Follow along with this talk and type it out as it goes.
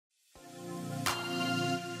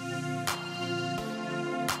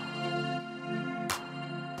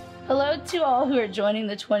Hello to all who are joining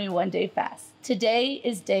the 21-day fast. Today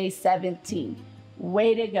is day 17.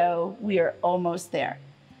 Way to go, we are almost there.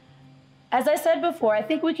 As I said before, I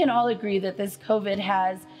think we can all agree that this COVID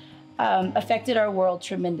has affected our world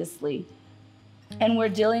tremendously, and we're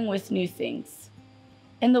dealing with new things.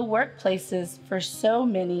 In the workplaces, for so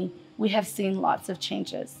many, we have seen lots of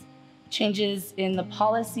changes. Changes in the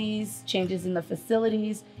policies, changes in the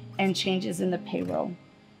facilities, and changes in the payroll.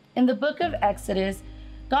 In the book of Exodus,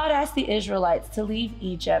 God asked the Israelites to leave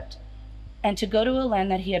Egypt and to go to a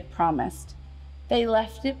land that he had promised. They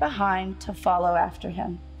left it behind to follow after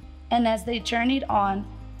him. And as they journeyed on,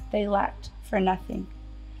 they lacked for nothing.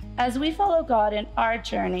 As we follow God in our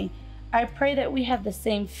journey, I pray that we have the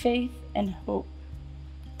same faith and hope.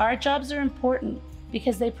 Our jobs are important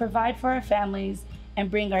because they provide for our families and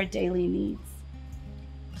bring our daily needs.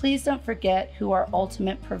 Please don't forget who our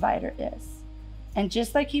ultimate provider is. And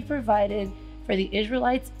just like he provided for the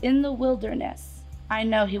Israelites in the wilderness, I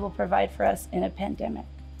know he will provide for us in a pandemic.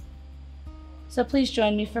 So please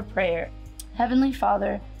join me for prayer. Heavenly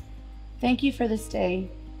Father, thank you for this day.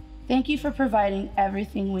 Thank you for providing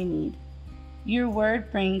everything we need. Your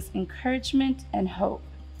word brings encouragement and hope.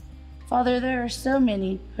 Father, there are so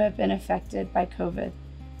many who have been affected by COVID.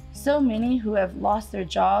 So many who have lost their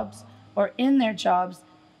jobs or in their jobs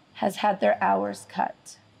has had their hours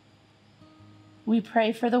cut. We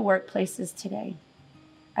pray for the workplaces today.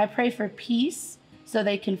 I pray for peace so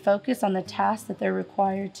they can focus on the tasks that they're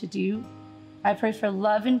required to do. I pray for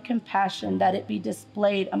love and compassion that it be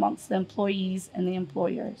displayed amongst the employees and the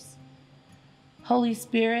employers. Holy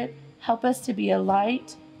Spirit, help us to be a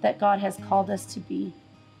light that God has called us to be.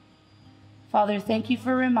 Father, thank you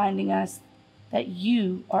for reminding us that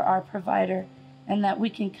you are our provider and that we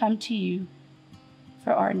can come to you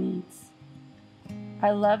for our needs. I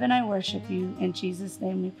love and I worship you. In Jesus'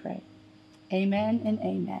 name we pray. Amen and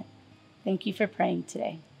amen. Thank you for praying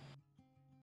today.